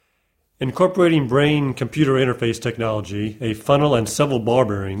Incorporating brain-computer interface technology, a funnel, and several ball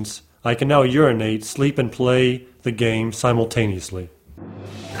bearings, I can now urinate, sleep, and play the game simultaneously.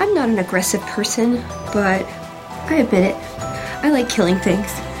 I'm not an aggressive person, but I admit it. I like killing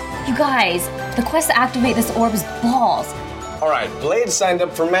things. You guys, the quest to activate this orb is balls. Alright, Blade signed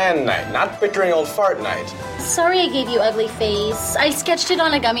up for Man Night, not bickering old fart night. Sorry I gave you ugly face. I sketched it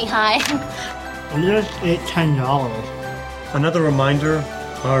on a gummy high. I just ate $10. Another reminder,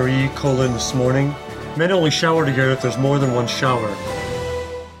 this morning. Men only shower together if there's more than one shower.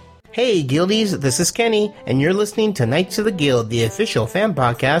 Hey Guildies, this is Kenny, and you're listening to Knights of the Guild, the official fan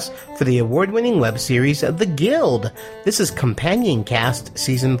podcast for the award-winning web series The Guild. This is Companion Cast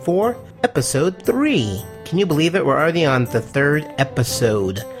Season 4, Episode 3. Can you believe it? We're already on the third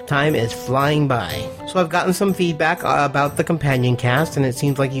episode. Time is flying by. So I've gotten some feedback about the companion cast, and it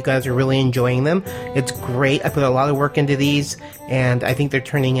seems like you guys are really enjoying them. It's great. I put a lot of work into these, and I think they're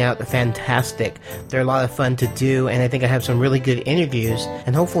turning out fantastic. They're a lot of fun to do, and I think I have some really good interviews,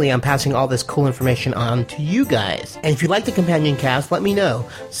 and hopefully I'm passing all this cool information on to you guys. And if you like the companion cast, let me know.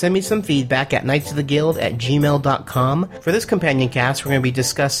 Send me some feedback at knightsoftheguild@gmail.com. For this companion cast, we're going to be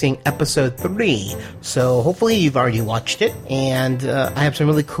discussing Episode 3, so hopefully you've already watched it, and I have some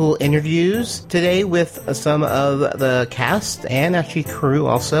really cool interviews today with some of the cast and actually crew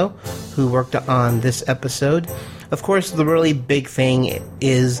also who worked on this episode. Of course, the really big thing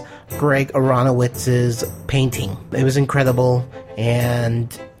is Greg Aronowitz's painting. It was incredible,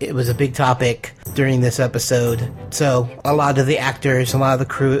 and it was a big topic during this episode. So a lot of the actors, a lot of the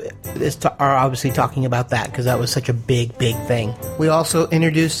crew are obviously talking about that because that was such a big, big thing. We also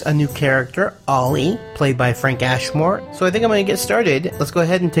introduced a new character, Ollie, played by Frank Ashmore. So I think I'm going to get started. Let's go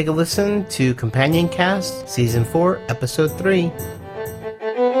ahead and take a listen to Companion Cast, Season 4, Episode 3.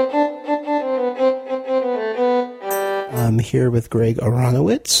 I'm here with Greg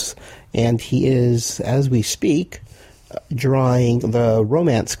Aronowitz, and he is, as we speak, drawing the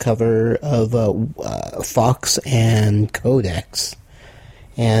romance cover of Fox and Codex.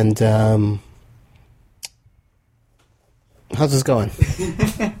 And how's this going?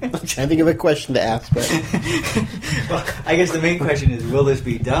 I'm trying to think of a question to ask, but well, I guess the main question is, will this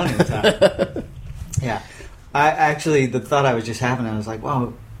be done in time? Yeah. I actually, the thought I was just having, I was like,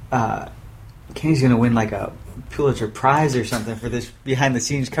 wow, Kenny's going to win like a Pulitzer Prize or something for this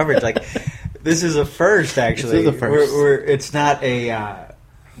behind-the-scenes coverage. Like, this is a first, actually. This is a first. It's not a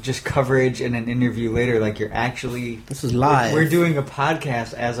just coverage and an interview later. Like, you're actually... This is live. We're doing a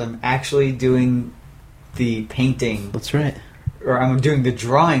podcast as I'm actually doing the painting. That's right. Or I'm doing the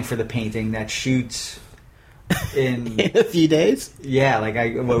drawing for the painting that shoots in... in a few days? Yeah, like,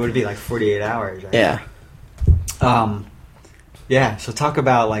 what would it be, like 48 hours? Right? Yeah. Yeah, so talk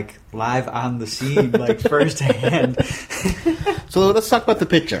about, like, live on the scene, like, firsthand. So let's talk about the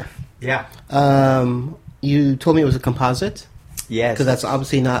picture. Yeah. You told me it was a composite? Yes. Because that's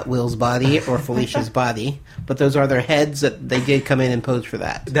obviously not Will's body or Felicia's body, but those are their heads that they did come in and pose for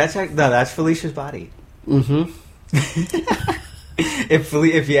that. That's Felicia's body. Mm-hmm.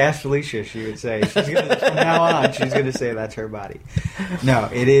 If you ask Felicia, she would say, from now on, she's going to say that's her body. No,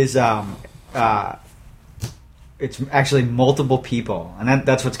 it is... it's actually multiple people, and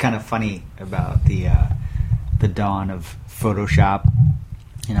that's what's kind of funny about the dawn of Photoshop.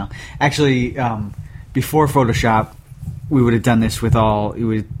 You know, actually, before Photoshop, we would have done this we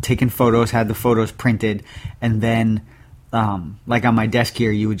would have taken photos, had the photos printed, and then, like on my desk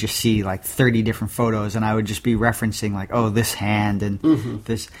here, you would just see like 30 different photos, and I would just be referencing like, oh, this hand and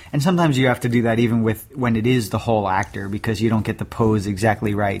this. And sometimes you have to do that even when it is the whole actor, because you don't get the pose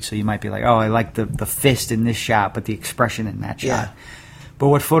exactly right. So you might be like, oh, I like the fist in this shot, but the expression in that shot. Yeah. But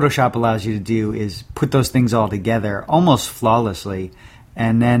what Photoshop allows you to do is put those things all together almost flawlessly,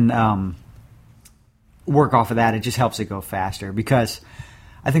 and then work off of that. It just helps it go faster, because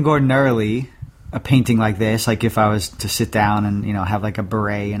I think ordinarily a painting like this, like if I was to sit down and, you know, have like a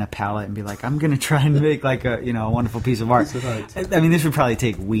beret and a palette and be like, I'm going to try and make like a, you know, a wonderful piece of art. I mean, this would probably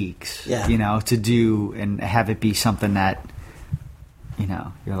take weeks, you know, to do and have it be something that, you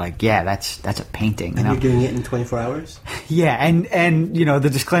know, you're like, yeah, that's a painting. And you know? you're doing it in 24 hours? Yeah, and you know, the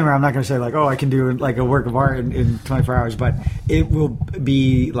disclaimer, I'm not going to say like, oh, I can do like a work of art in 24 hours, but it will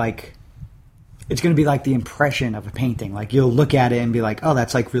be like, it's going to be like the impression of a painting. Like, you'll look at it and be like, oh,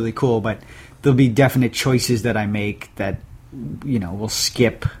 that's like really cool, but there'll be definite choices that I make that, you know, will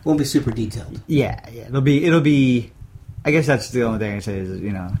skip. Won't be super detailed. Yeah. It'll be. I guess that's the only thing I say is,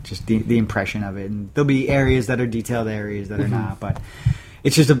 you know, just the impression of it. And there'll be areas that are detailed, areas that are not, but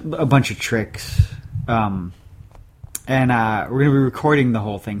it's just a bunch of tricks. And we're going to be recording the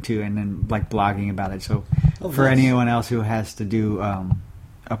whole thing too, and then like blogging about it. So for anyone else who has to do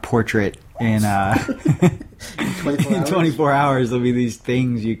a portrait in 24 in hours? 24 hours. There'll be these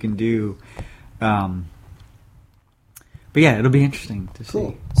things you can do. But yeah, it'll be interesting to see.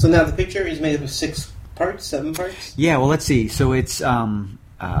 Cool. So now the picture is made up of 6 parts, 7 parts? Yeah, well, let's see. So it's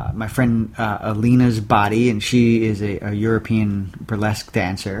my friend Alina's body, and she is a European burlesque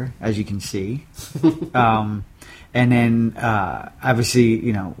dancer, as you can see. And then,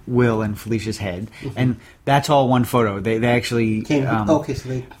 obviously, Will and Felicia's head. Mm-hmm. And that's all one photo. They actually...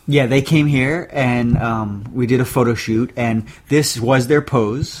 they came here, and we did a photo shoot, and this was their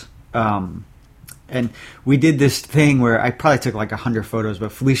pose. And we did this thing where I probably took like 100 photos,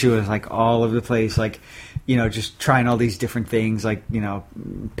 but Felicia was like all over the place, like, just trying all these different things, like,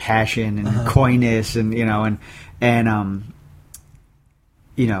 passion and coyness and,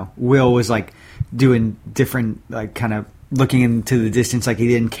 Will was like doing different, like, kind of looking into the distance like he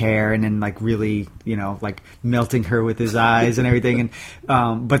didn't care, and then like really, like melting her with his eyes and everything.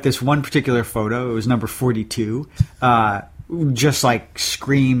 And but this one particular photo, it was number 42, just like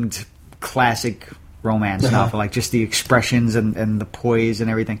screamed classic romance novel, like just the expressions and the poise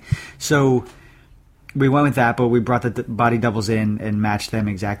and everything. So we went with that, but we brought the body doubles in and matched them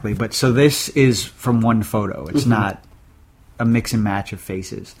exactly. But so this is from one photo. It's not a mix and match of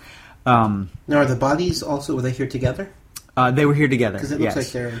faces. Now, are the bodies also, were they here together? They were here together. Because it looks like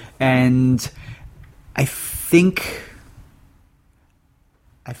they're... And I think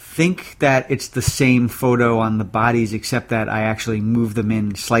that it's the same photo on the bodies, except that I actually moved them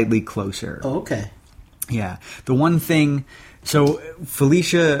in slightly closer. Oh, okay. Yeah. The one thing... So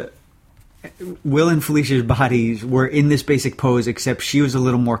Will and Felicia's bodies were in this basic pose, except she was a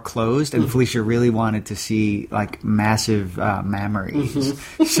little more closed, and Felicia really wanted to see like massive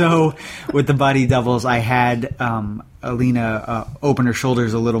mammaries. So with the body doubles, I had Alina open her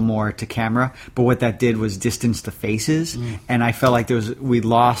shoulders a little more to camera, but what that did was distance the faces, and I felt like we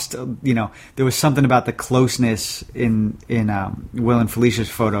lost. There was something about the closeness in Will and Felicia's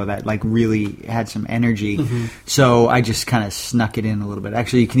photo that like really had some energy. So I just kind of snuck it in a little bit.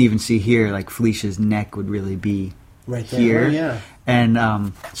 Actually, you can even see here, like Felicia's neck would really be right there. Here. Oh, yeah.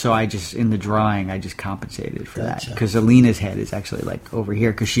 And so I just, in the drawing, I just compensated for that, because Alina's head is actually like over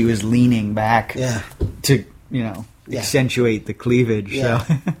here because she was leaning back to accentuate the cleavage. Yeah.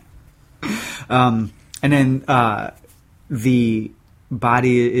 So, and then the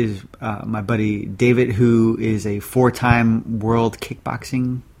body is my buddy David, who is a 4-time world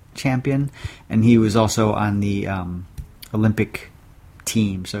kickboxing champion, and he was also on the Olympic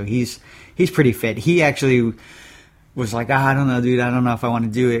team. So he's pretty fit. He actually was like, I don't know, dude. I don't know if I want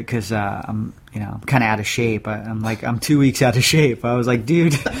to do it because I'm kind of out of shape. I'm 2 weeks out of shape. I was like,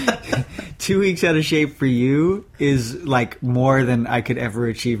 dude, 2 weeks out of shape for you is like more than I could ever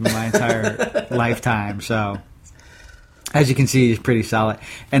achieve in my entire lifetime. So as you can see, he's pretty solid.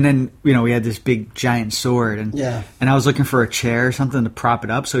 And then, we had this big giant sword, and I was looking for a chair or something to prop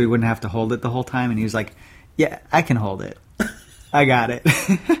it up so he wouldn't have to hold it the whole time. And he was like, yeah, I can hold it. I got it.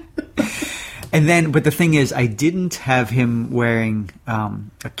 And then, but the thing is, I didn't have him wearing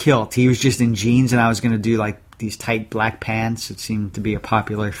a kilt. He was just in jeans, and I was going to do like these tight black pants. It seemed to be a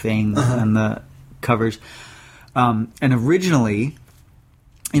popular thing on the covers. And originally,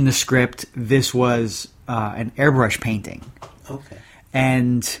 in the script, this was an airbrush painting. Okay.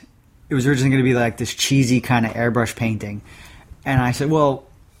 And it was originally going to be like this cheesy kind of airbrush painting. And I said, well,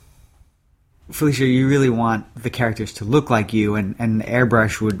 Felicia, you really want the characters to look like you, and the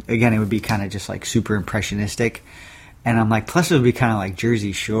airbrush it would be kind of just like super impressionistic. And I'm like, plus it would be kind of like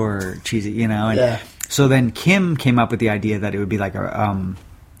Jersey Shore cheesy, And so then Kim came up with the idea that it would be like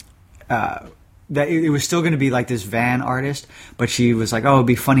that it was still going to be like this van artist, but she was like, oh, it'd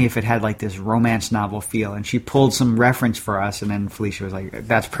be funny if it had like this romance novel feel. And she pulled some reference for us, and then Felicia was like,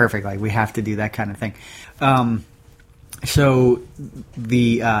 that's perfect. Like, we have to do that kind of thing. So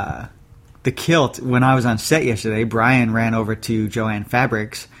the kilt, when I was on set yesterday, Brian ran over to Joann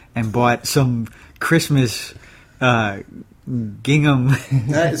Fabrics and bought some Christmas gingham.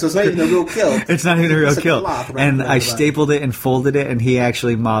 So it's not even a real kilt. It's not even a real kilt. And I it. stapled it and folded it, and he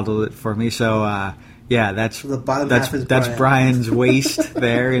actually modeled it for me. So, that's the bottom half is that's Brian's waist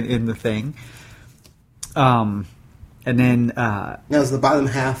there in the thing. And then... now, is the bottom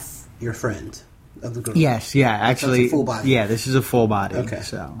half your friend of the group? Yes, yeah. Actually, full body. Yeah, this is a full body. Okay.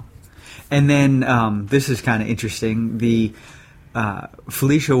 So... And then this is kind of interesting. The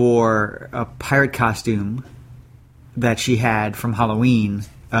Felicia wore a pirate costume that she had from Halloween,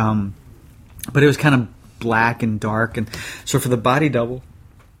 but it was kind of black and dark. And so for the body double,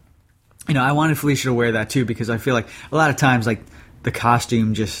 I wanted Felicia to wear that too, because I feel like a lot of times, like, the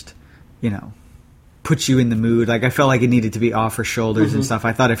costume just, puts you in the mood. Like, I felt like it needed to be off her shoulders and stuff.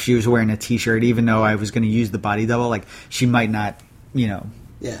 I thought if she was wearing a t-shirt, even though I was going to use the body double, like, she might not,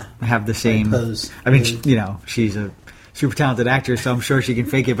 have the same pose. I mean, she's a super talented actress, so I'm sure she can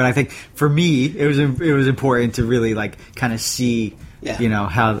fake it. But I think for me, it was important to really like kind of see,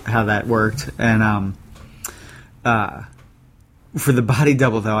 how that worked. And for the body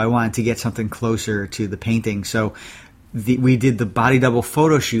double, though, I wanted to get something closer to the painting. So we did the body double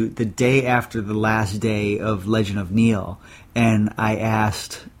photo shoot the day after the last day of Legend of Neil, and I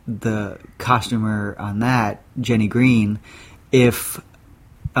asked the costumer on that, Jenny Green, if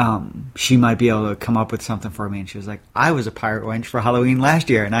she might be able to come up with something for me. And she was like, I was a pirate wench for Halloween last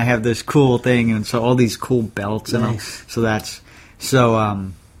year, and I have this cool thing, and so all these cool belts. And Nice. so that's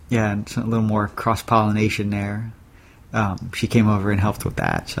so it's a little more cross-pollination there. She came over and helped with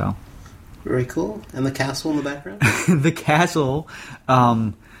that. So Very cool. And the castle in the background? the castle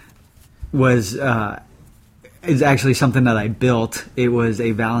is actually something that I built. It was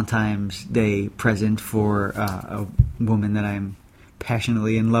a Valentine's Day present for a woman that I'm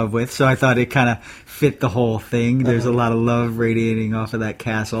passionately in love with. So I thought it kind of fit the whole thing. There's a lot of love radiating off of that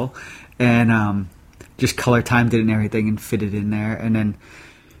castle. And just color timed it and everything and fit it in there. And then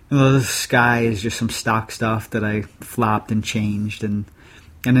the sky is just some stock stuff that I flopped and changed. And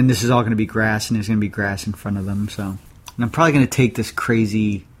then this is all going to be grass, and there's going to be grass in front of them. So, and I'm probably going to take this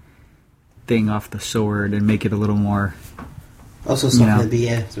crazy thing off the sword and make it a little more. Also, something to be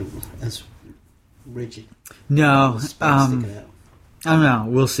as rigid. No, Sticking out. I don't know.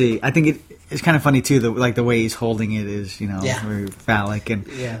 We'll see. I think it's kind of funny too. The way he's holding it is, very phallic, and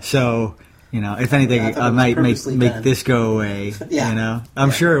so. If anything, I might make this go away.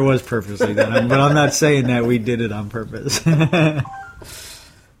 I'm sure it was purposely done, but I'm not saying that we did it on purpose.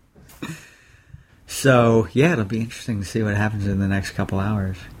 So, it'll be interesting to see what happens in the next couple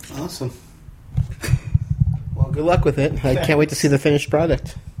hours. Awesome. Well, good luck with it. I can't wait to see the finished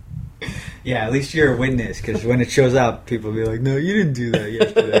product. Yeah, at least you're a witness, because when it shows up, people will be like, no, you didn't do that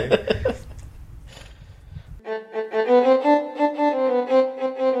yesterday.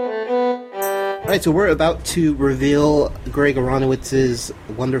 All right, so we're about to reveal Greg Aronowitz's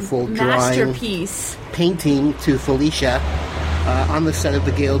wonderful masterpiece painting to Felicia on the set of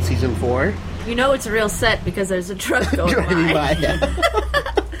The Guild Season 4. You know it's a real set because there's a truck going by. Yeah.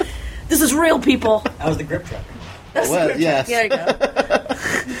 This is real, people. That was the grip truck. Well, yes. There you go.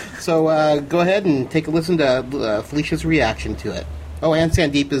 So go ahead and take a listen to Felicia's reaction to it. Oh, and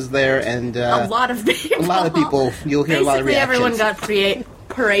Sandeep is there, and a lot of people. A lot of people. You'll hear a lot of reactions. Basically, everyone got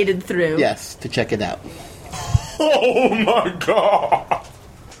paraded through. Yes, to check it out. Oh my god!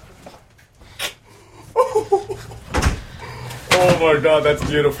 Oh my god, that's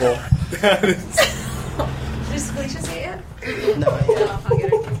beautiful. That is. Does Felicia see it? No, I'll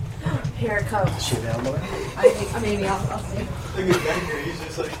get it. Here it comes. Shoot down more. Maybe I'll see. Look at Edgar, he's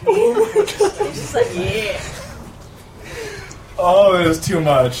just like, He's just like, yeah. Oh, that is too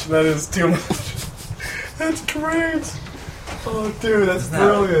much. That is too much. That's great. Oh, dude, that's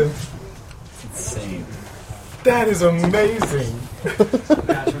brilliant. It's insane. That is amazing.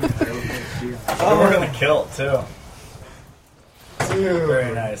 Oh, we're in a kilt, too. Dude.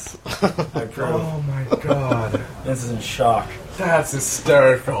 Very nice. I approve. Oh my god. This is in shock. That's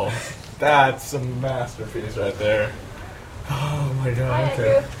hysterical. That's a masterpiece right there. Oh my god.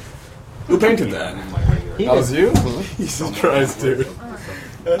 Okay. Who painted that? That was you? Jesus Christ, dude.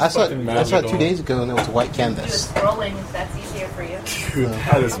 I saw it 2 days ago, and it was white canvas. Scrolling, if that's easier for you. Dude,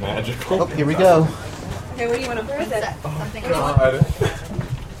 that is magical. Oh, here we go. Okay, what do you want to put that? Oh god.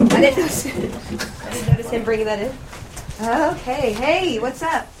 I didn't notice him bringing that in. Okay, hey, what's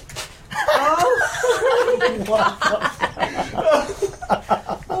up? Oh,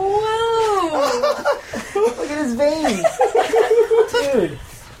 whoa! Look at his veins. Dude.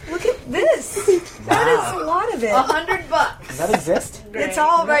 Look at this. That is a lot of it. $100. Does that exist? It's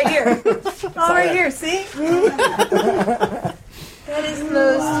all right here. All right here. See? That is the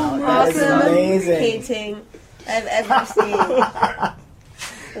most awesome painting I've ever seen.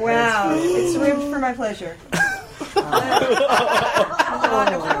 Wow, it's ribbed for my pleasure.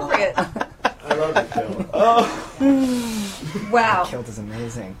 Not appropriate. I love the kilt. Wow. The kilt is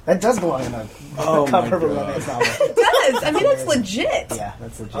amazing. That does belong in a cover of a romance novel. It does. I mean, that's legit. Yeah,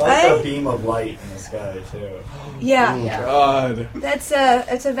 that's legit. I like the beam of light in the sky, too. Yeah. God. That's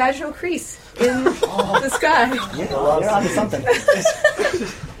a vaginal crease in the sky. Yeah, you're onto something.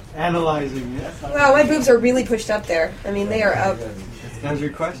 Analyzing it. Wow, my boobs are really pushed up there. I mean, they are up. That was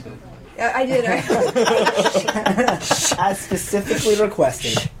your question. I did. As specifically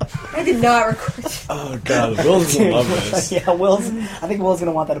requested. I did not record. Oh God, Will's gonna love this. Yeah, I think Will's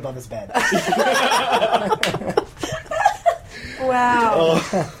gonna want that above his bed. Wow.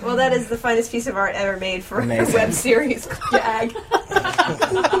 Oh. Well, that is the finest piece of art ever made for a web series gag.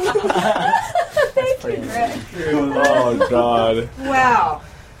 Thank you, Greg. Oh God. Wow.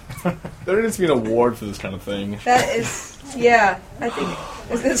 There needs to be an award for this kind of thing. That is, yeah. I think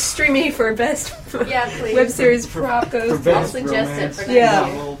it's streaming for best web series prop goes. I'll suggest it for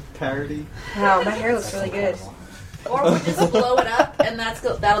next little parody. Wow, my hair looks really good. Or we'll just blow it up, and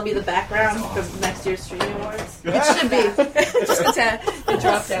that'll be the background for next year's streaming awards. It should be. Just a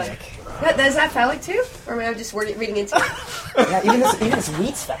drop down. Is that phallic too? Or am I just reading into it? Yeah, even this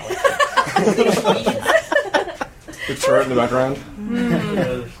wheat's phallic. The turret in the background.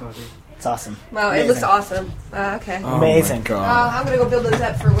 It's awesome. Wow, Amazing. It looks awesome. Okay. Amazing. Oh I'm gonna go build those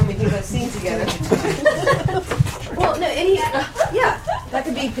up for when we do those scenes together. Well, no, that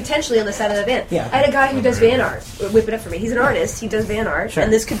could be potentially on the side of the van. Yeah. I had a guy who does van art. Whip it up for me. He's an artist. He does van art, Sure.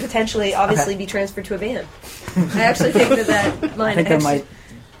 and this could potentially, obviously, be transferred to a van. I actually think that line. I think that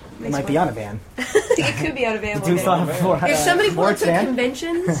might be on a van. It could be on a van. Do thought before. If somebody pulled up to van?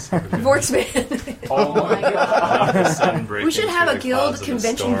 conventions, Vort's van. Oh my God. We should have a guild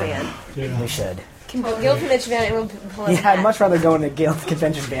convention van. We should. Guild convention van, and we'll pull up. Yeah, I'd much rather go in a guild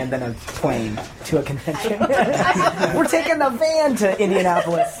convention van than a plane to a convention. We're taking the van to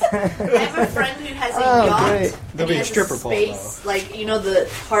Indianapolis. I have a friend who has a yacht. Great. And he has a space, like, the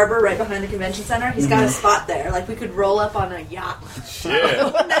harbor right behind the convention center. He's got a spot there. Like, we could roll up on a yacht. Shit.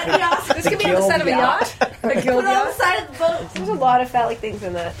 Wouldn't that be awesome? This could be on the side of a yacht. A guild Put it on the yacht. side of the boat. There's a lot of phallic things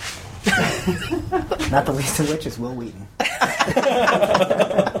in that. Not the least of which is Will Wheaton.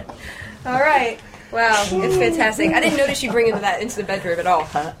 All right. Wow, it's fantastic. I didn't notice you bringing that into the bedroom at all.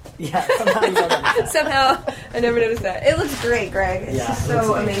 Yeah, somehow you know that. Somehow, I never noticed that. It looks great, Greg. It's just it looks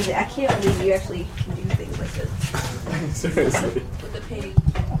so amazing. I can't believe you actually can do things like this. Seriously. With the painting.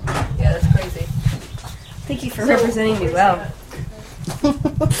 Yeah, that's crazy. Thank you for representing me well. I'm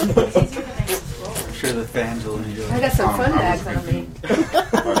sure the fans will enjoy it. I got some fun bags on me.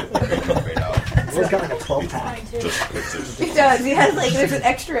 Will's got like a 12-pack. He does. He has there's an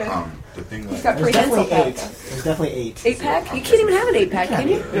extra. He's got There's prehensile definitely 8. pack. There's definitely 8. 8-pack? You can't even have an 8-pack, can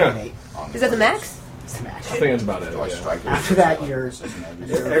you? Yeah. Is that the max? It's the max. I think that's about it. Yeah. After that, you're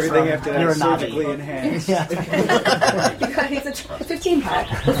Everything after that you're is a naughty. surgically enhanced. Yeah. You got he's a 15-pack.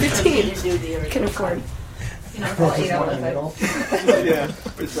 15. You can afford. All 8 out of it. Yeah,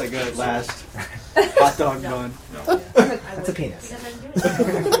 it's like a last hot dog bun. That's a penis.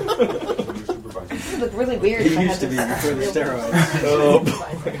 It would look really weird It if I had used to be this. before the steroids. Oh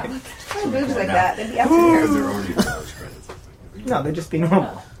boy. Boobs like that. They'd be out here. No, they'd just be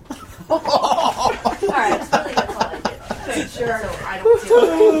normal. Alright, sure. I don't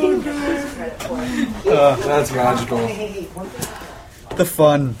feel credit for it. That's magical. The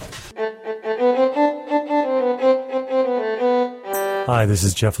fun. Hi, this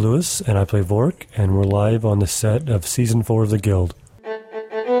is Jeff Lewis, and I play Vork, and we're live on the set of Season 4 of The Guild.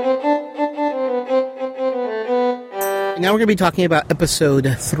 Now we're going to be talking about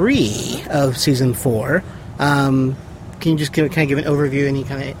episode 3 of season 4. Can you just kind of give an overview, any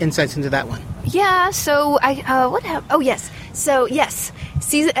kind of insights into that one? Yeah, so what happened? Oh, yes. So, yes,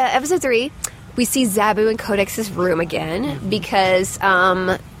 season, episode 3, we see Zabu in Codex's room again because,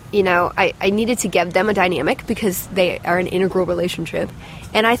 I needed to give them a dynamic because they are an integral relationship.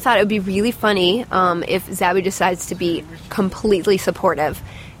 And I thought it would be really funny if Zabu decides to be completely supportive.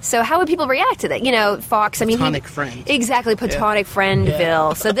 So how would people react to that? Fox, Platonic friend. Exactly, platonic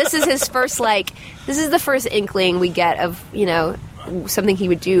friendville. So this is his first, this is the first inkling we get of, something he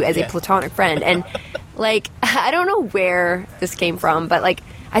would do as a platonic friend. And, I don't know where this came from, but,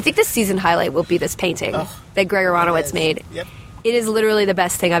 I think the season highlight will be this painting that Greg Aronowitz made. Yep. It is literally the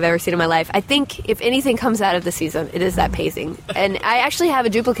best thing I've ever seen in my life. I think if anything comes out of the season, it is that painting. And I actually have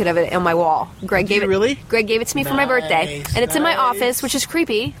a duplicate of it on my wall. Greg gave it to me for my birthday. And it's in my office, which is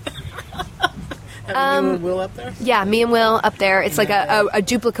creepy. You and Will up there? Yeah, me and Will up there. It's like a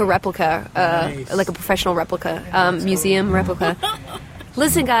duplicate replica, like a professional replica, museum replica.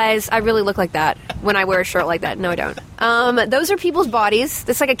 Listen, guys, I really look like that when I wear a shirt like that. No, I don't. Those are people's bodies.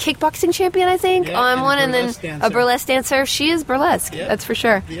 That's like a kickboxing champion, I think, on one, and then a burlesque dancer. She is burlesque, that's for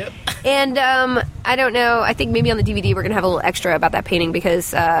sure. Yep. And I don't know. I think maybe on the DVD we're going to have a little extra about that painting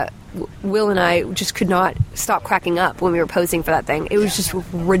because Will and I just could not stop cracking up when we were posing for that thing. It was just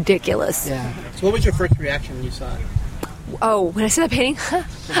ridiculous. Yeah. So what was your first reaction when you saw it? Oh, when I saw that painting?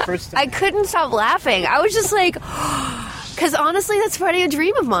 I couldn't stop laughing. I was just like... Because honestly, that's probably a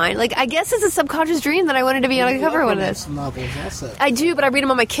dream of mine. Like, I guess it's a subconscious dream that I wanted to be on a cover of one of this. Novels also. I do, but I read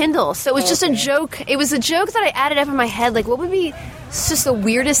them on my Kindle. So it was just a joke. It was a joke that I added up in my head. Like, what would be just the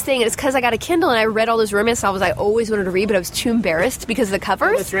weirdest thing? And it's because I got a Kindle and I read all those romance novels I always wanted to read, but I was too embarrassed because of the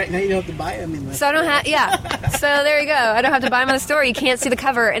covers. That's right. Now you don't have to buy them anymore. So I don't have, yeah. So there you go. I don't have to buy them in the store. You can't see the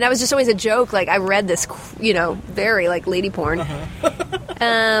cover. And that was just always a joke. Like, I read this, very, like, lady porn.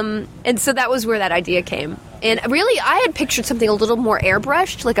 And so that was where that idea came. And really, I had pictured something a little more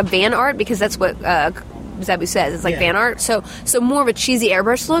airbrushed, like a van art, because that's what Zabu says. It's like van art. So more of a cheesy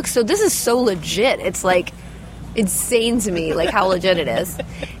airbrush look. So this is so legit. It's like insane to me, like how legit it is.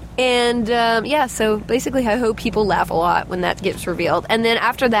 And so basically, I hope people laugh a lot when that gets revealed. And then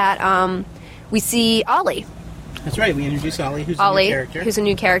after that, we see Ollie. That's right. We introduce Ollie, who's a new character. Who's a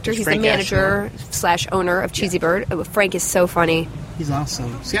new character. He's the manager / owner of Cheesy Bird. Frank is so funny. He's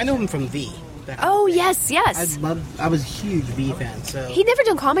awesome. See, I know him from V. Oh, yes. I was a huge V fan. So he'd never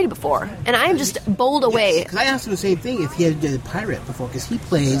done comedy before, and I am just bowled away. Because I asked him the same thing if he had done a pirate before, because he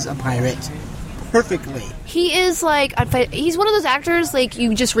plays a pirate perfectly. He is like, he's one of those actors, like,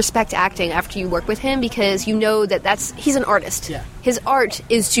 you just respect acting after you work with him, because you know that he's an artist. Yeah. His art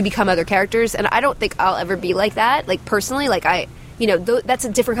is to become other characters, and I don't think I'll ever be like that. Like, personally, like, that's a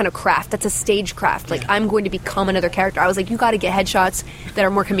different kind of craft. That's a stage craft. Like, I'm going to become another character. I was like, you got to get headshots that are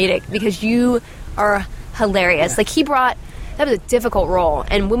more comedic, because you are hilarious. Like, that was a difficult role.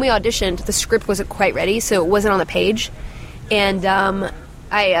 And when we auditioned, the script wasn't quite ready, so it wasn't on the page. And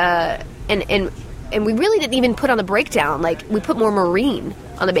and we really didn't even put on the breakdown. Like, we put more Marine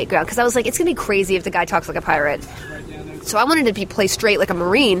on the background, because I was like, it's going to be crazy if the guy talks like a pirate. So I wanted to play straight like a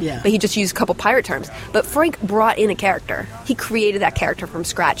Marine, but he just used a couple pirate terms. But Frank brought in a character. He created that character from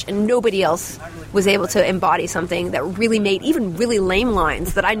scratch, and nobody else was able to embody something that really made even really lame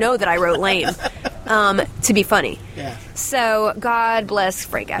lines that I know that I wrote lame to be funny. Yeah. So God bless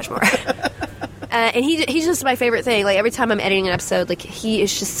Frank Ashmore. And he's just my favorite thing. Like, every time I'm editing an episode, like, he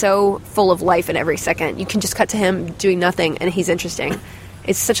is just so full of life in every second. You can just cut to him doing nothing, and he's interesting.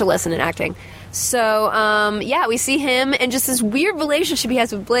 It's such a lesson in acting. So, we see him and just this weird relationship he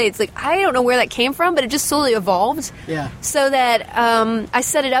has with Blades. Like, I don't know where that came from, but it just slowly evolved. Yeah. So that I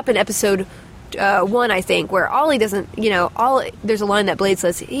set it up in episode 1, I think, where Ollie doesn't, there's a line that Blades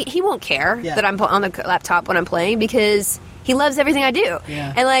says, he won't care that I'm on the laptop when I'm playing, because he loves everything I do.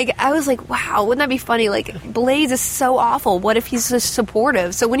 Yeah. And, like, I was like, wow, wouldn't that be funny? Like, Blades is so awful. What if he's just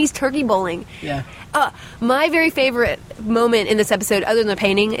supportive? So when he's turkey bowling... Yeah. My very favorite moment in this episode, other than the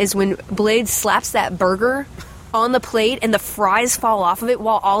painting, is when Blades slaps that burger on the plate and the fries fall off of it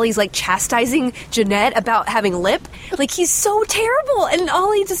while Ollie's, like, chastising Jeanette about having lip. Like, he's so terrible, and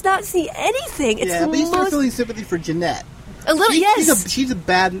Ollie does not see anything. It's but you start feeling sympathy for Jeanette. A little, yes. She's a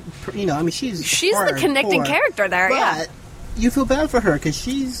bad, she's the connecting character there, but you feel bad for her, because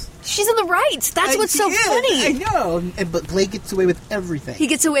she's in the right. That's what's so funny. I know. But Blade gets away with everything. He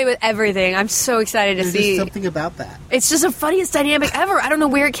gets away with everything. I'm so excited to see. There's something about that. It's just the funniest dynamic ever. I don't know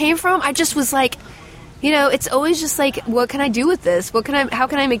where it came from. I just was like, it's always just like, what can I do with this? How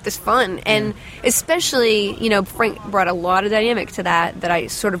can I make this fun? And especially, Frank brought a lot of dynamic to that I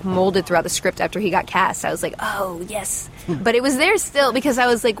sort of molded throughout the script after he got cast. I was like, oh, yes. But it was there still, because I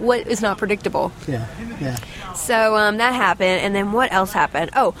was like, what is not predictable? Yeah. So that happened, and then what else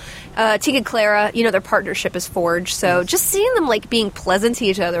happened? Oh, Teague and Clara, their partnership is forged. So just seeing them, like, being pleasant to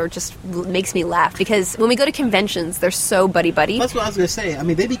each other just makes me laugh, because when we go to conventions, they're so buddy-buddy. That's what I was going to say. I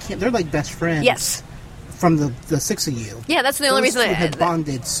mean, they're like best friends. Yes. From the six of you. Yeah, that's the only reason they had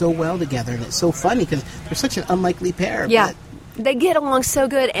bonded so well together, and it's so funny, because they're such an unlikely pair. Yeah. They get along so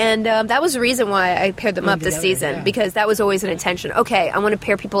good, and that was the reason why I paired them up this season, because that was always an intention. Okay, I want to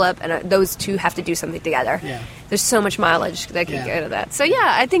pair people up, and those two have to do something together. Yeah. There's so much mileage that can get out of that. So,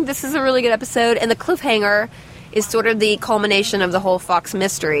 I think this is a really good episode, and the cliffhanger is sort of the culmination of the whole Fox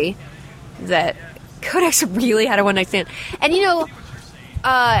mystery that Codex really had a one-night stand. And,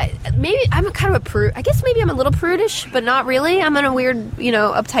 maybe I'm kind of a prude. I guess maybe I'm a little prudish, but not really. I'm in a weird,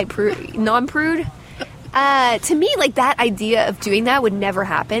 uptight non-prude. To me, like, that idea of doing that would never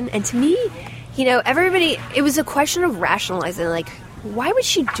happen. And to me, everybody, it was a question of rationalizing, like, why would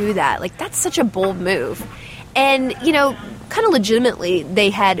she do that? Like, that's such a bold move. And, kind of legitimately, they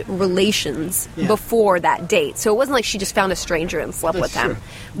had relations before that date. So it wasn't like she just found a stranger and slept with them.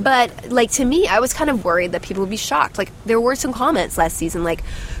 But, like, to me, I was kind of worried that people would be shocked. Like, there were some comments last season, like,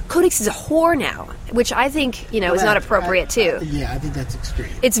 Codex is a whore now, which I think, is not appropriate, too. I think that's extreme.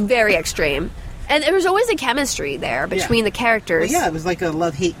 It's very extreme. And there was always a chemistry there between the characters. Well, yeah, it was like a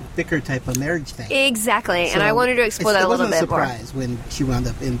love-hate bicker type of marriage thing. Exactly, and I wanted to explore that a little bit more. It wasn't a surprise when she wound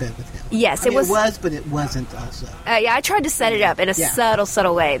up in bed with him. Yes, it was. It was, but it wasn't also. Yeah, I tried to set it up in a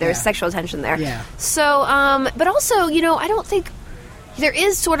subtle way. There was sexual tension there. Yeah. So, but also, I don't think there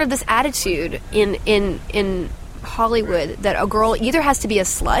is sort of this attitude in Hollywood that a girl either has to be a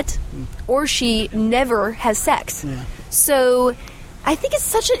slut or she never has sex. Yeah. So I think it's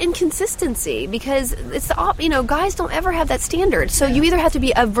such an inconsistency because it's guys don't ever have that standard. So you either have to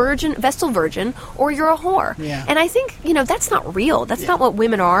be a vestal virgin or you're a whore. Yeah. And I think, that's not real. That's not what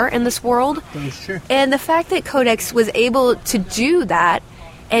women are in this world. That's true. And the fact that Codex was able to do that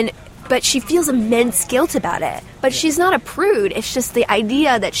but she feels immense guilt about it. But she's not a prude. It's just the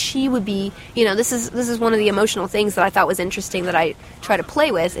idea that she would be, this is one of the emotional things that I thought was interesting that I try to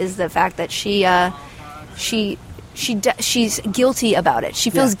play with is the fact that she's guilty about it. She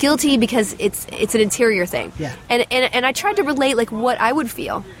feels guilty because it's an interior thing. Yeah. And I tried to relate like what I would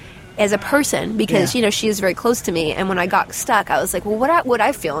feel as a person because she is very close to me, and when I got stuck I was like, well, what would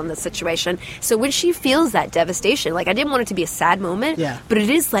I feel in this situation? So when she feels that devastation, like I didn't want it to be a sad moment, but it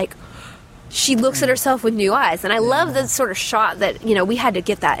is like she looks at herself with new eyes, and I love the sort of shot that we had to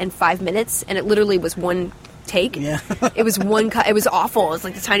get that in 5 minutes, and it literally was one take. Yeah. It was it was awful. It was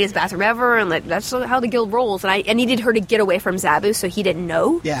like the tiniest bathroom ever, and like that's how the guild rolls. And I needed her to get away from Zabu so he didn't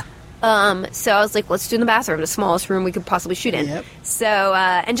know. Yeah. So I was like, let's do in the bathroom, the smallest room we could possibly shoot in. Yep. So,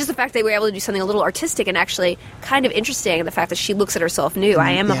 and just the fact that they were able to do something a little artistic and actually kind of interesting, the fact that she looks at herself new.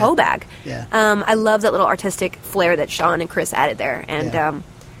 I am a hoe bag. Yeah. I love that little artistic flair that Sean and Chris added there.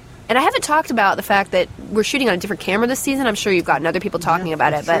 And I haven't talked about the fact that we're shooting on a different camera this season. I'm sure you've gotten other people talking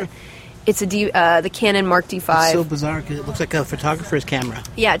about it, but it's the Canon Mark D5. It's so bizarre because it looks like a photographer's camera.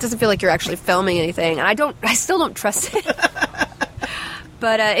 Yeah, it doesn't feel like you're actually filming anything, and I still don't trust it.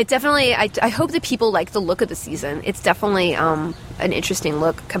 But it definitely, I hope that people like the look of the season. It's definitely an interesting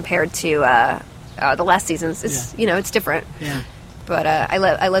look compared to the last seasons. It's it's different. Yeah. But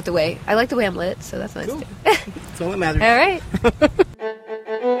I like the way I'm lit, so that's nice too. That's all that matters. All right.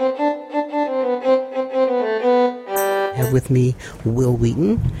 Have with me Will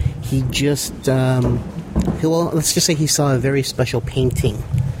Wheaton. He just, let's just say he saw a very special painting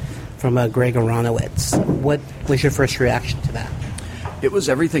from Greg Aronowitz. What was your first reaction to that? It was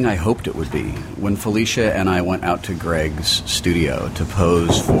everything I hoped it would be. When Felicia and I went out to Greg's studio to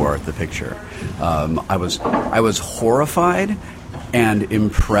pose for the picture, I was horrified and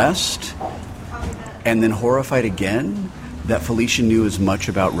impressed, and then horrified again that Felicia knew as much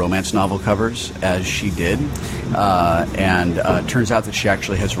about romance novel covers as she did, and it turns out that she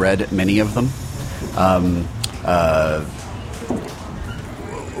actually has read many of them,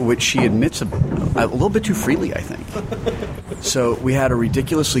 which she admits a little bit too freely, I think. So we had a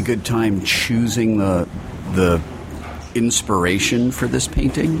ridiculously good time choosing the inspiration for this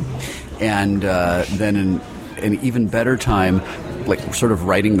painting, and then an even better time, like sort of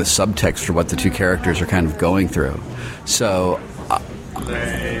writing the subtext for what the two characters are kind of going through. So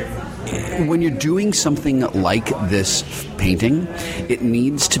when you're doing something like this painting, it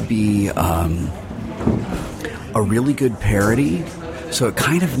needs to be a really good parody. So it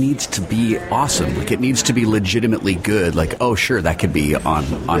kind of needs to be awesome. Like, it needs to be legitimately good. Like, oh, sure, that could be on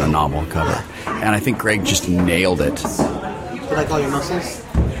a novel cover. And I think Greg just nailed it. You like all your muscles?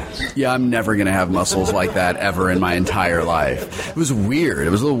 Yeah, I'm never going to have muscles like that ever in my entire life. It was weird. It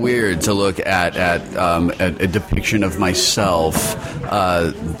was a little weird to look at a depiction of myself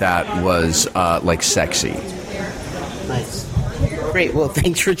that was, like, sexy. Nice. Great. Well,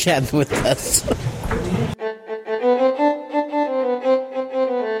 thanks for chatting with us.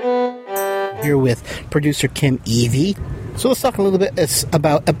 Here with producer Kim Evie. So let's talk a little bit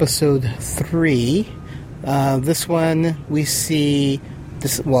about episode 3. This one we see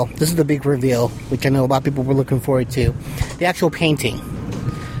this is the big reveal, which I know a lot of people were looking forward to. The actual painting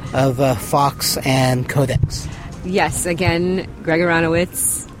of Fox and Codex. Yes, again, Greg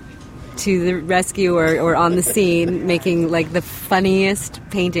Aronowitz to the rescue or on the scene, making like the funniest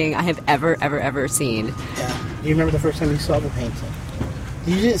painting I have ever seen. Yeah. Do you remember the first time you saw the painting?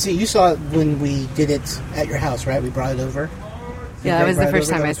 You didn't see. You saw it when we did it at your house, right? We brought it over. Yeah, that was the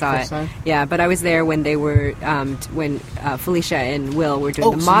first time I saw it. Yeah, but I was there when they were when Felicia and Will were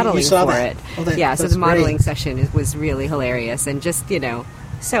doing the modeling for it. So the modeling session was really hilarious and just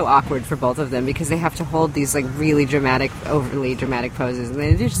so awkward for both of them because they have to hold these like really overly dramatic poses, and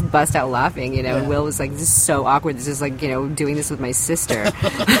they just bust out laughing. And Will was like, "This is so awkward. This is like doing this with my sister."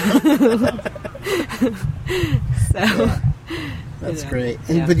 That's great.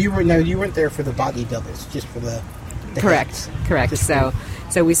 But you weren't there for the body doubles, just for the Correct. Just So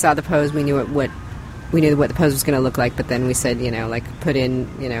So we saw the pose. We knew what the pose was going to look like, but then we said, like put in,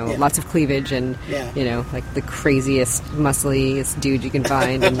 lots of cleavage and, like the craziest, muscliest dude you can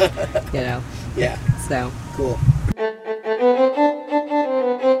find, and, Yeah. So cool.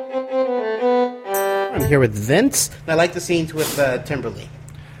 I'm here with Vince. I like the scenes with Timberly.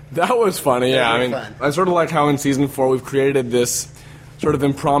 That was funny, yeah. I mean, I sort of like how in season 4 we've created this sort of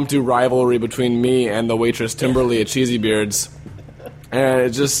impromptu rivalry between me and the waitress Timberly at Cheesy Beards.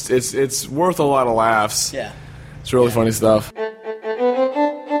 And it's worth a lot of laughs. Yeah. It's really funny stuff. And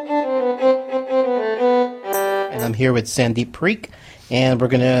I'm here with Sandeep Parikh, and we're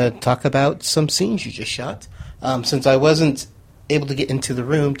going to talk about some scenes you just shot. Since I wasn't able to get into the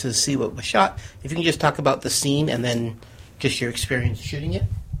room to see what was shot, if you can just talk about the scene and then just your experience shooting it.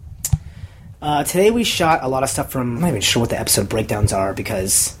 Today we shot a lot of stuff from... I'm not even sure what the episode breakdowns are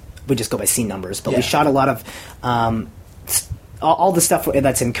because we just go by scene numbers, but we shot a lot of... all the stuff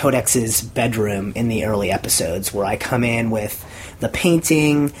that's in Codex's bedroom in the early episodes, where I come in with the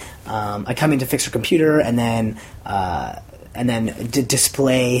painting, I come in to fix her computer, and then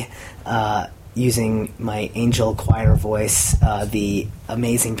display using my angel choir voice the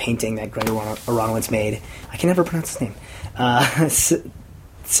amazing painting that Greg Aronowitz made. I can never pronounce his name.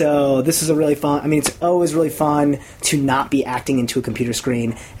 So this is a really fun... I mean, it's always really fun to not be acting into a computer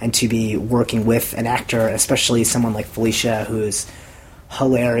screen and to be working with an actor, especially someone like Felicia, who's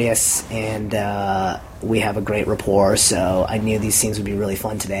hilarious, and we have a great rapport, so I knew these scenes would be really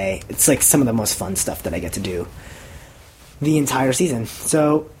fun today. It's like some of the most fun stuff that I get to do the entire season.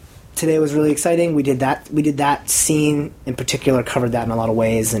 So today was really exciting. We did that scene in particular, covered that in a lot of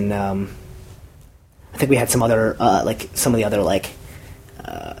ways, and I think we had some other, some of the other,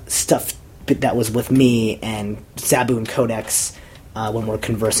 stuff that was with me and Zabu and Codex when we're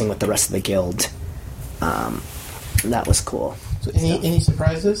conversing with the rest of the guild. That was cool. So any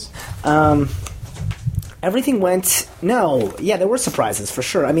surprises? Everything went... No. Yeah, there were surprises, for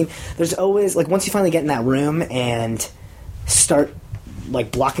sure. I mean, there's always... once you finally get in that room and start,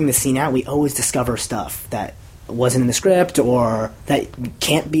 blocking the scene out, we always discover stuff that wasn't in the script or that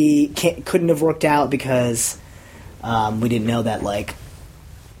couldn't have worked out because we didn't know that,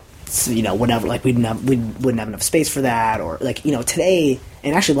 whatever, we wouldn't have enough space for that, or today,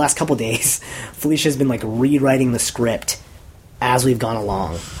 and actually the last couple of days, Felicia's been rewriting the script as we've gone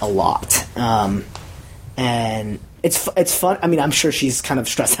along a lot, and it's fun. I mean, I'm sure she's kind of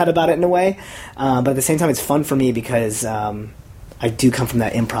stressed out about it in a way, but at the same time, it's fun for me because I do come from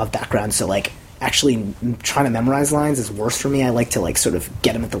that improv background, so actually trying to memorize lines is worse for me. I like to sort of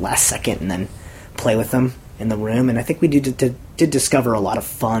get them at the last second and then play with them in the room, and I think we did discover a lot of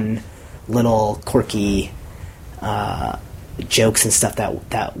fun, little quirky jokes and stuff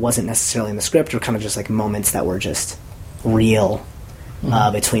that wasn't necessarily in the script, or kind of just moments that were just real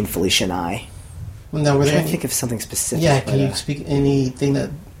between Felicia and I. Well, now, were there I think of something specific. Yeah, can you speak anything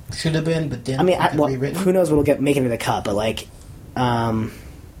that should have been, but didn't? I mean, who knows what'll make it into the cut, but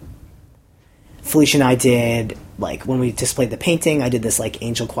Felicia and I did, when we displayed the painting, I did this,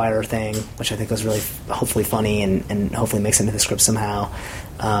 angel choir thing, which I think was really, hopefully funny and hopefully makes it into the script somehow,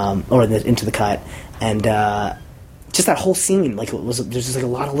 or into the cut. And just that whole scene, there's just, a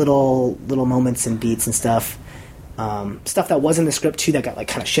lot of little moments and beats and stuff. Stuff that was in the script, too, that got,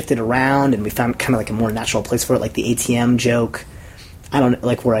 kind of shifted around, and we found kind of, a more natural place for it, like the ATM joke. I don't,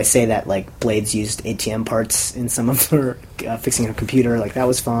 where I say that, Blades used ATM parts in some of her, fixing her computer, that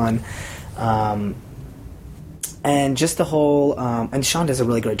was fun. And just the whole, and Sean does a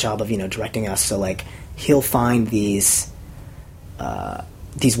really great job of, directing us. So he'll find these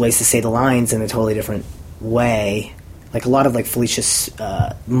ways to say the lines in a totally different way. A lot of Felicia's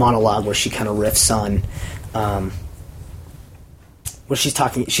monologue where she kind of riffs on, where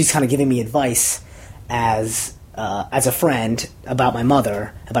she's kind of giving me advice as a friend about my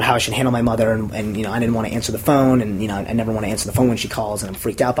mother, about how I should handle my mother, and I didn't want to answer the phone, and I never want to answer the phone when she calls, and I'm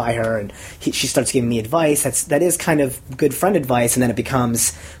freaked out by her, and she starts giving me advice that is kind of good friend advice, and then it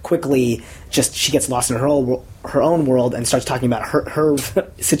becomes quickly just she gets lost in her own world and starts talking about her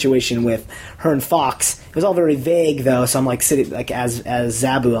situation with her and Fox. It was all very vague though, so I'm sitting as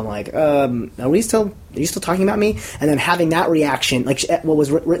Zabu, I'm are you still talking about me? And then having that reaction, what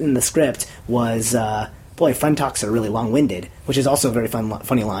was written in the script was. Boy, friend talks are really long-winded, which is also a very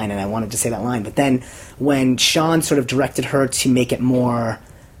funny line, and I wanted to say that line. But then when Sean sort of directed her to make it more,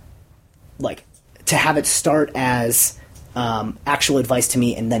 to have it start as actual advice to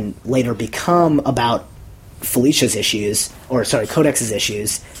me and then later become about Felicia's issues, Codex's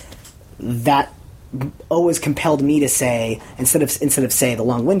issues, that always compelled me to say, instead of say the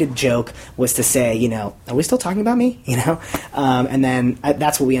long-winded joke, was to say, you know, are we still talking about me? You know, and then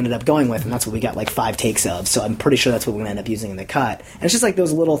that's what we ended up going with, and that's what we got like 5 takes of. So I'm pretty sure that's what we're gonna end up using in the cut. And it's just like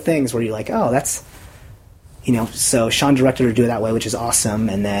those little things where you're like, oh, that's, you know. So Sean directed her to do it that way, which is awesome,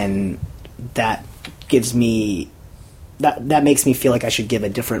 and then that gives me. That makes me feel like I should give a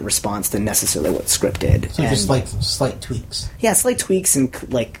different response than necessarily what's scripted. So just like slight tweaks. Yeah, slight tweaks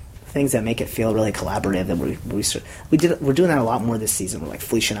and like things that make it feel really collaborative. That we're doing that a lot more this season. Where like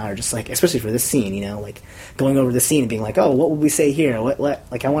Felicia and I are just like, especially for this scene, you know, like going over the scene and being like, oh, what would we say here? What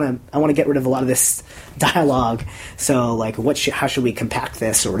like I want to get rid of a lot of this dialogue. So like, how should we compact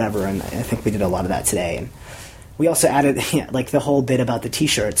this or whatever? And I think we did a lot of that today. And we also added, like the whole bit about the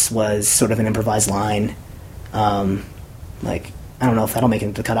T-shirts was sort of an improvised line. Like, I don't know if that'll make it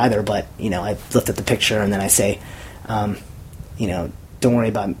into the cut either, but, you know, I lift up the picture and then I say, you know, don't worry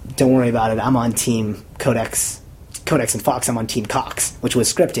about it. I'm on Team Codex and Fox. I'm on Team Cox, which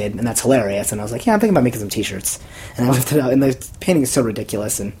was scripted, and that's hilarious. And I was like, yeah, I'm thinking about making some T-shirts. And I lifted it up, and the painting is so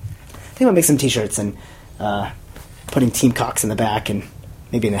ridiculous. And I'm thinking about making some T-shirts and putting Team Cox in the back and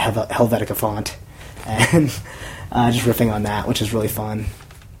maybe in a Helvetica font. And just riffing on that, which is really fun.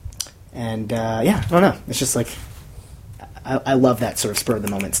 And, yeah, I don't know. It's just like... I love that sort of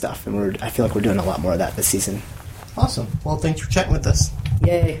spur-of-the-moment stuff, and I feel like we're doing a lot more of that this season. Awesome. Well, thanks for chatting with us.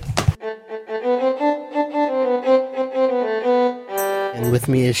 Yay. And with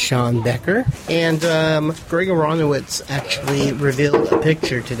me is Sean Becker. And Greg Aronowitz actually revealed a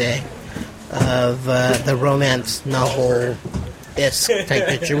picture today of the romance novel-esque type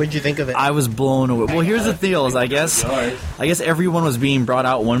picture. What did you think of it? I was blown away. Well, here's the deal: is I guess everyone was being brought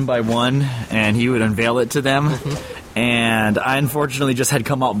out one by one, and he would unveil it to them. Mm-hmm. And I unfortunately just had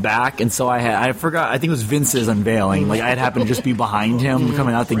come out back, and so I forgot. I think it was Vince's unveiling. Like I had happened to just be behind him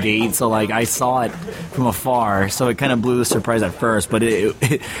coming out the gate, so like I saw it from afar. So it kind of blew the surprise at first, but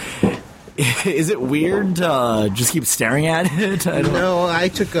is it weird to just keep staring at it? No, I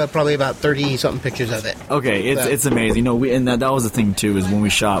took probably about 30-something pictures of it. Okay, it's amazing. No, and that was the thing, too, is when we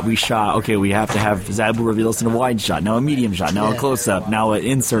shot, okay, we have to have Zabu reveal us in a wide shot, now a medium shot, now a close-up, now an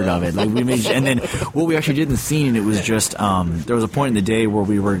insert of it. Like we made, and then what we actually did in the scene, it was just, there was a point in the day where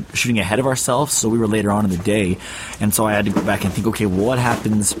we were shooting ahead of ourselves, so we were later on in the day, and so I had to go back and think, okay, well, what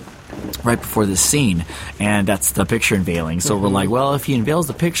happens right before this scene, and that's the picture unveiling. So we're like, well, if he unveils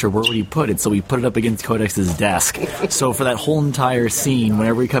the picture, where would he put it? So we put it up against Codex's desk. So for that whole entire scene,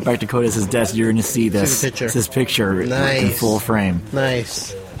 whenever we cut back to Codex's desk, you're going to see this picture in full frame.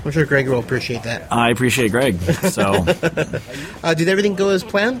 Nice. I'm sure Greg will appreciate that. I appreciate Greg. So, did everything go as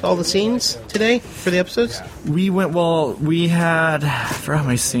planned? All the scenes today for the episodes? We had, I forgot how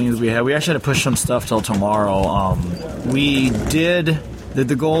many scenes we had. We actually had to push some stuff till tomorrow. We did.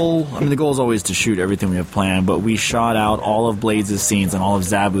 The goal is always to shoot everything we have planned, but we shot out all of Blades' scenes and all of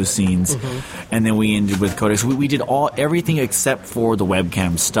Zabu's scenes, and then we ended with Codex. We did everything except for the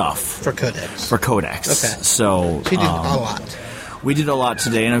webcam stuff. For Codex. Okay. So you did a lot. We did a lot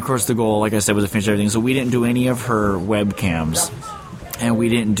today, and of course the goal, like I said, was to finish everything. So we didn't do any of her webcams, and we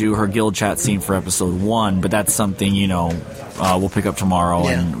didn't do her guild chat scene for episode 1, but that's something, we'll pick up tomorrow,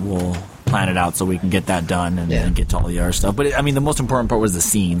 and we'll plan it out so we can get that done and get to all the other stuff. But the most important part was the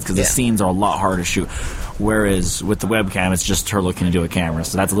scenes, because the scenes are a lot harder to shoot. Whereas with the webcam, it's just her looking into a camera,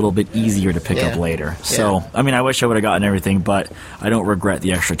 so that's a little bit easier to pick up later. So, I wish I would have gotten everything, but I don't regret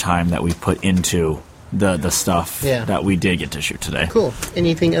the extra time that we put into the stuff that we did get to shoot today. Cool.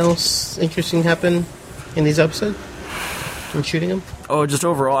 Anything else interesting happen in these episodes? In shooting them? Oh, just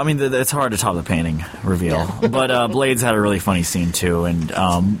overall, it's hard to top the painting reveal. Yeah. But Blades had a really funny scene, too. And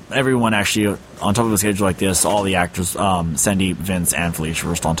everyone actually, on top of a schedule like this, all the actors, Sandeep, Vince, and Felicia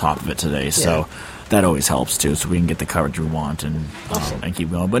were still on top of it today. So that always helps, too, so we can get the coverage we want and keep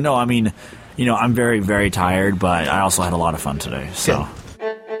going. But no, I'm very, very tired, but I also had a lot of fun today. So.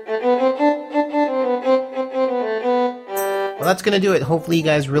 Good. Well, that's going to do it. Hopefully you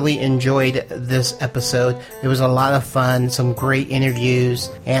guys really enjoyed this episode. It was a lot of fun, some great interviews,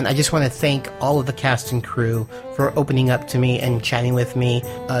 and I just want to thank all of the cast and crew for opening up to me and chatting with me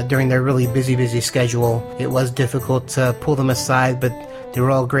during their really busy schedule. It was difficult to pull them aside, but they were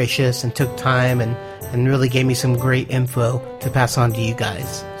all gracious and took time and really gave me some great info to pass on to you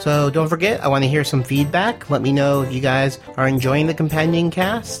guys. So don't forget, I want to hear some feedback. Let me know if you guys are enjoying the companion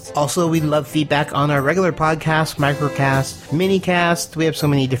cast. Also, we'd love feedback on our regular podcast, microcast, minicast. We have so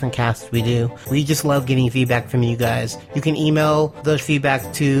many different casts we do. We just love getting feedback from you guys. You can email those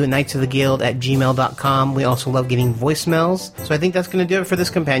feedback to knightsoftheguild@gmail.com. We also love getting voicemails. So I think that's going to do it for this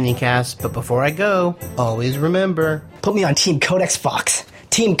companion cast. But before I go, always remember, put me on Team Codex Fox.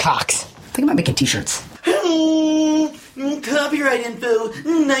 Team Cox. Think about making t-shirts. Copyright info.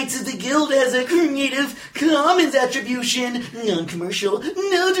 Knights of the Guild has a Creative Commons attribution. Non-commercial,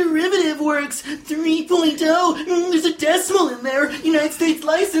 no derivative works. 3.0. There's a decimal in there. United States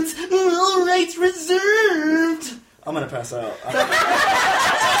license. All rights reserved. I'm gonna pass out.